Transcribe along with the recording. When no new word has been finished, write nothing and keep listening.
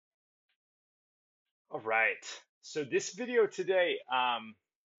All right. So this video today, I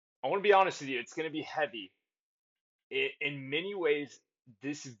want to be honest with you, it's going to be heavy. In many ways,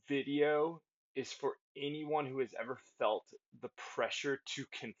 this video is for anyone who has ever felt the pressure to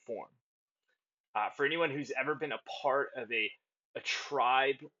conform. For anyone who's ever been a part of a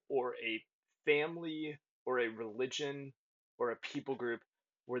tribe or a family or a religion or a people group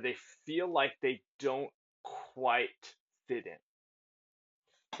where they feel like they don't quite fit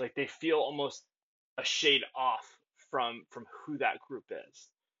in. Like they feel almost a shade off from who that group is.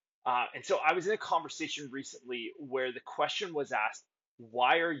 And so I was in a conversation recently where the question was asked,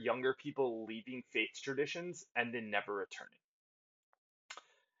 why are younger people leaving faith traditions and then never returning?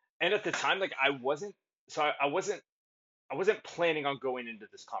 And at the time, like I wasn't planning on going into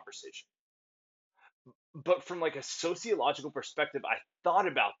this conversation. But from like a sociological perspective, I thought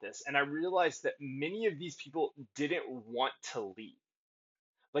about this and I realized that many of these people didn't want to leave.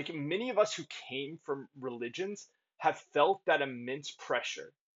 Like many of us who came from religions have felt that immense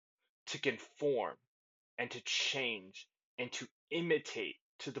pressure to conform and to change and to imitate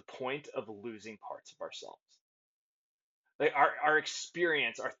to the point of losing parts of ourselves. Like our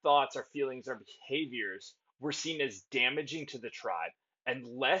experience, our thoughts, our feelings, our behaviors were seen as damaging to the tribe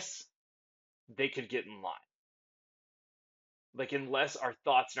unless they could get in line. Like unless our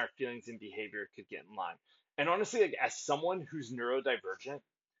thoughts and our feelings and behavior could get in line. And honestly, like as someone who's neurodivergent,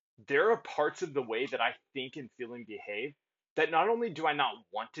 there are parts of the way that I think and feel and behave that not only do I not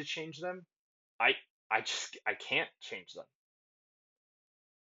want to change them, I I can't change them.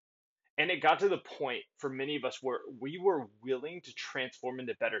 And it got to the point for many of us where we were willing to transform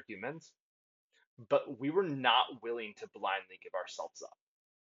into better humans, but we were not willing to blindly give ourselves up.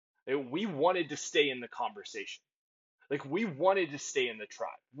 We wanted to stay in the conversation. Like we wanted to stay in the tribe.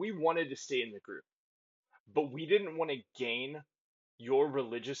 We wanted to stay in the group, but we didn't want to gain your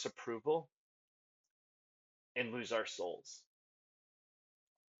religious approval and lose our souls.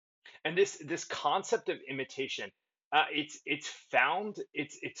 And this concept of imitation,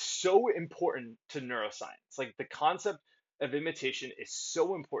 it's so important to neuroscience. Like the concept of imitation is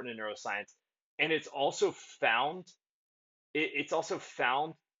so important in neuroscience, and it's also found in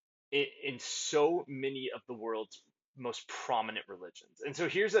so many of the world's most prominent religions. And so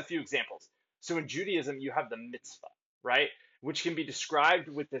here's a few examples. So in Judaism, you have the mitzvah, right? Which can be described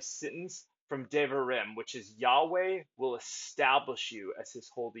with this sentence from Devarim, which is Yahweh will establish you as his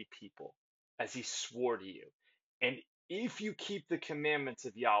holy people, as he swore to you. And if you keep the commandments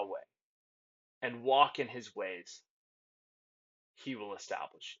of Yahweh and walk in his ways, he will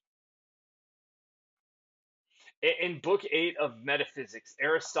establish you. In Book 8 of Metaphysics,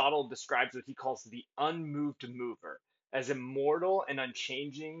 Aristotle describes what he calls the unmoved mover as immortal and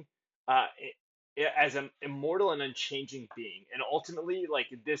unchanging, uh, as an immortal and unchanging being. And ultimately, like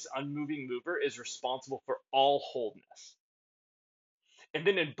this unmoving mover is responsible for all wholeness. And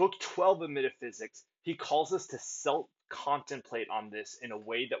then in Book 12 of Metaphysics, he calls us to self contemplate on this in a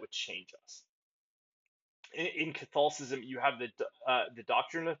way that would change us. In Catholicism, you have the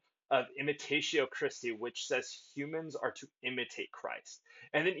doctrine of imitatio Christi, which says humans are to imitate Christ.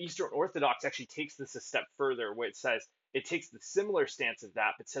 And then Eastern Orthodox actually takes this a step further, where it takes the similar stance of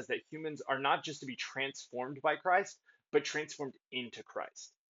that, but says that humans are not just to be transformed by Christ, but transformed into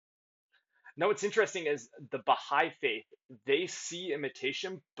Christ. Now, what's interesting is the Baha'i faith, they see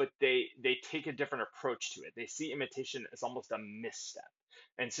imitation, but they take a different approach to it. They see imitation as almost a misstep.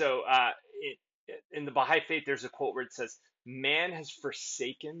 And so in the Baha'i faith, there's a quote where it says, man has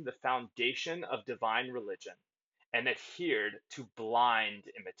forsaken the foundation of divine religion and adhered to blind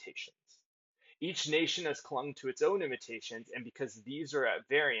imitations. Each nation has clung to its own imitations, and because these are at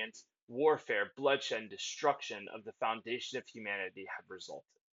variance, warfare, bloodshed, and destruction of the foundation of humanity have resulted.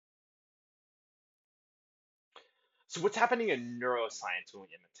 So what's happening in neuroscience when we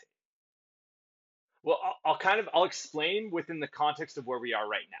imitate? Well, I'll explain within the context of where we are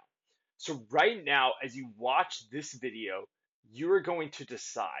right now. So right now, as you watch this video, you are going to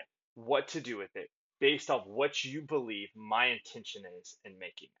decide what to do with it based off what you believe my intention is in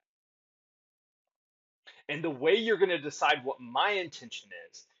making it. And the way you're going to decide what my intention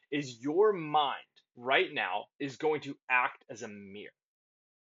is your mind right now is going to act as a mirror.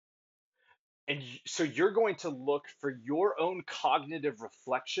 And so you're going to look for your own cognitive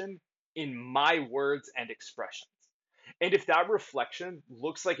reflection in my words and expressions. And if that reflection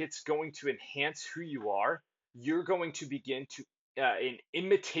looks like it's going to enhance who you are, you're going to begin to an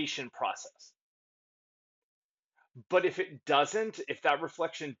imitation process. But if it doesn't, if that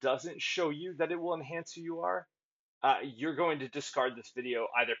reflection doesn't show you that it will enhance who you are, you're going to discard this video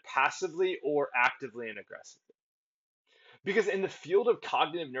either passively or actively and aggressively. Because in the field of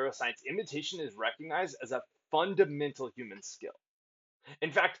cognitive neuroscience, imitation is recognized as a fundamental human skill.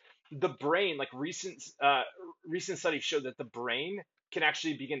 In fact, the brain, like recent studies show that the brain can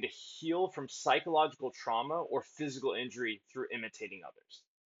actually begin to heal from psychological trauma or physical injury through imitating others.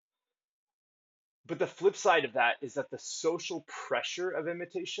 But the flip side of that is that the social pressure of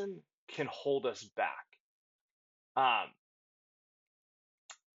imitation can hold us back. Um,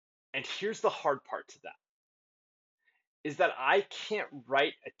 and here's the hard part to that is that I can't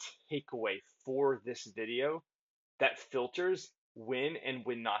write a takeaway for this video that filters when and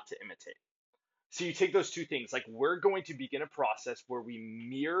when not to imitate. So you take those two things, like we're going to begin a process where we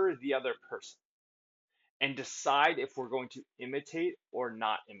mirror the other person and decide if we're going to imitate or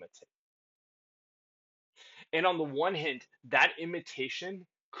not imitate. And on the one hand, that imitation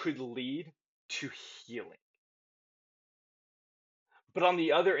could lead to healing. But on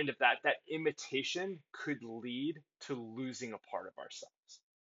the other end of that, that imitation could lead to losing a part of ourselves.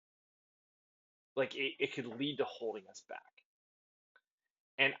 Like it could lead to holding us back.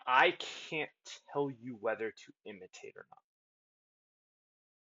 And I can't tell you whether to imitate or not.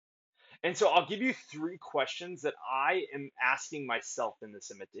 And so I'll give you three questions that I am asking myself in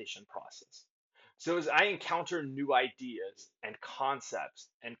this imitation process. So as I encounter new ideas and concepts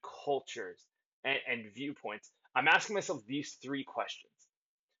and cultures and viewpoints, I'm asking myself these three questions.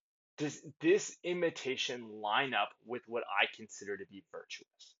 Does this imitation line up with what I consider to be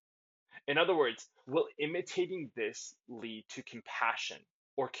virtuous? In other words, will imitating this lead to compassion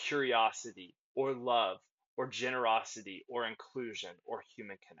or curiosity or love or generosity or inclusion or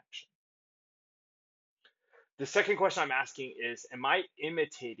human connection? The second question I'm asking is, am I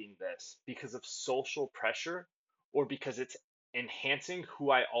imitating this because of social pressure or because it's enhancing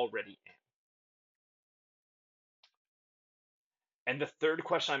who I already am? And the third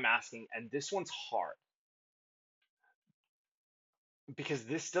question I'm asking, and this one's hard because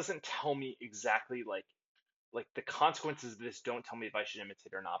this doesn't tell me exactly like the consequences of this don't tell me if I should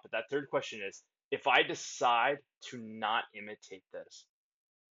imitate or not. But that third question is, if I decide to not imitate this,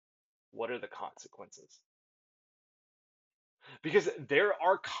 what are the consequences? Because there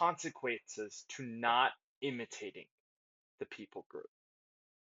are consequences to not imitating the people group.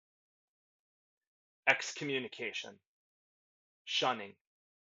 Excommunication, shunning,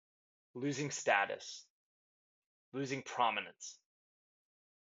 losing status, losing prominence.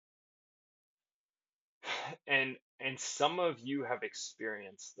 And some of you have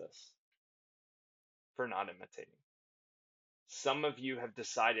experienced this for not imitating. Some of you have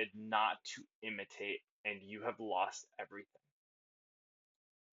decided not to imitate and you have lost everything.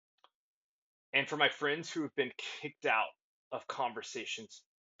 And for my friends who have been kicked out of conversations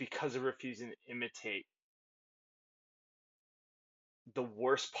because of refusing to imitate the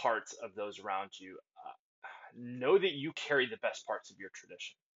worst parts of those around you, know that you carry the best parts of your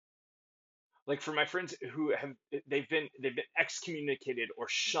tradition. Like for my friends who have they've been excommunicated or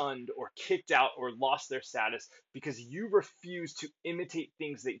shunned or kicked out or lost their status because you refuse to imitate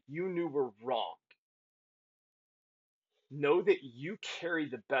things that you knew were wrong. Know that you carry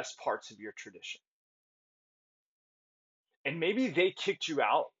the best parts of your tradition. And maybe they kicked you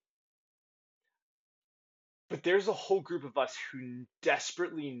out, but there's a whole group of us who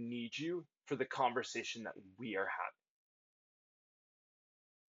desperately need you for the conversation that we are having.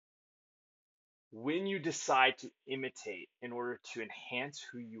 When you decide to imitate in order to enhance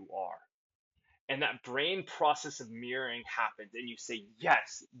who you are, and that brain process of mirroring happens, and you say,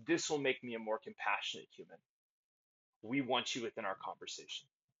 yes, this will make me a more compassionate human, we want you within our conversation.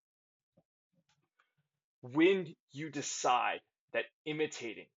 When you decide that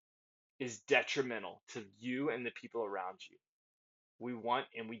imitating is detrimental to you and the people around you, we want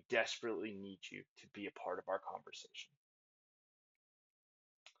and we desperately need you to be a part of our conversation.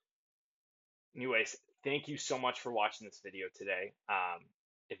 Anyways, thank you so much for watching this video today.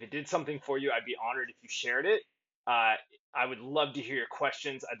 If it did something for you, I'd be honored if you shared it. I would love to hear your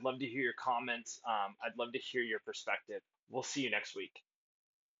questions. I'd love to hear your comments. I'd love to hear your perspective. We'll see you next week.